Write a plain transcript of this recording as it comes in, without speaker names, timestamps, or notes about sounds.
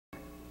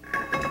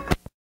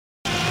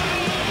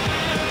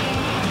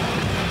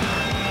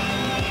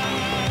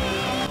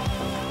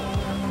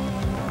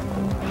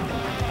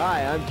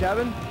I'm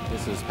Kevin.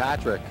 This is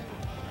Patrick.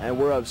 And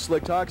we're of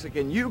Slik Toxik,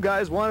 and you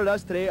guys wanted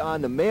us today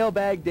on the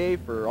Mailbag Day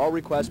for All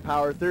Request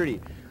Power 30.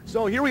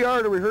 So here we are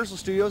at the rehearsal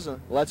studios, and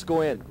let's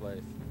go in.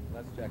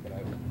 Let's check it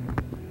out.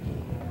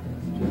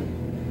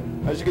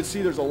 As you can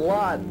see, there's a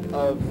lot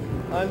of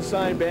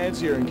unsigned bands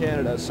here in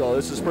Canada, so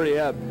this is pretty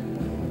hip.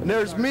 And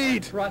there's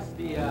Meat!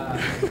 Trusty,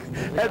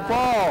 and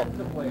Paul!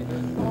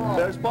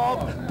 There's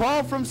Paul.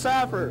 Paul from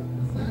Safford.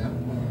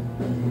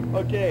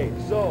 Okay,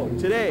 so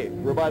today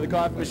we're by the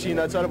coffee machine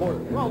outside of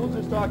Oregon. Well, we'll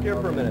just talk here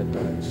for a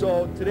minute.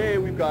 So today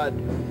we've got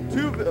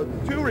two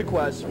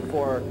requests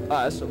for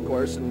us, of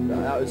course, and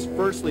that was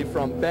firstly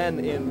from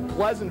Ben in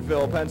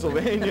Pleasantville,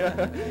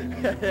 Pennsylvania,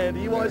 and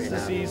he wants to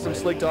see some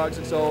Slik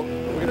Toxik, so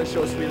we're going to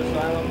show Sweet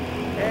Asylum.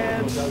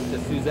 And goes out to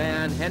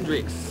Suzanne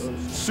Hendricks,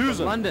 Susan,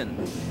 from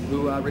London,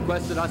 who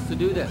requested us to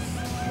do this.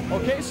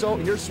 Okay, so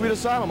here's Sweet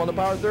Asylum on the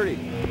Power 30.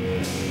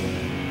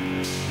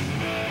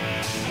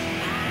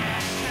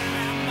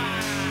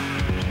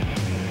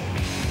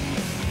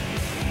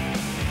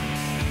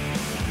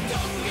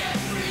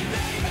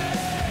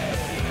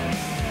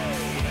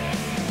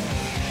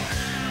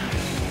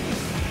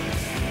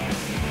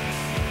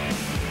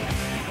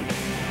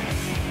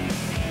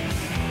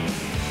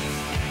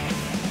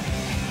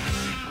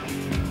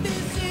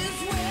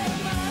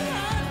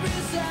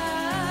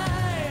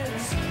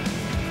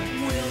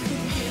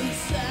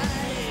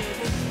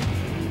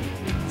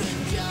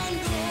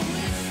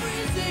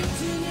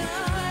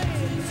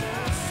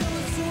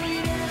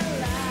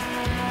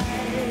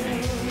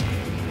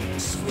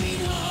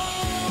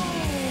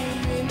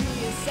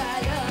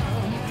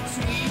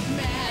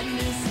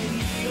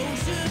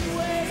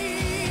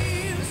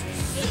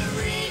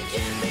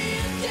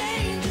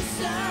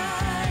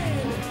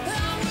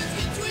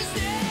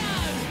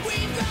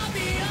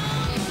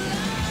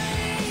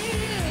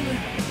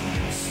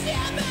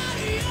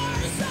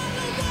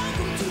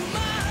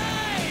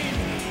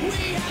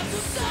 We have the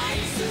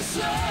sights to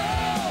show.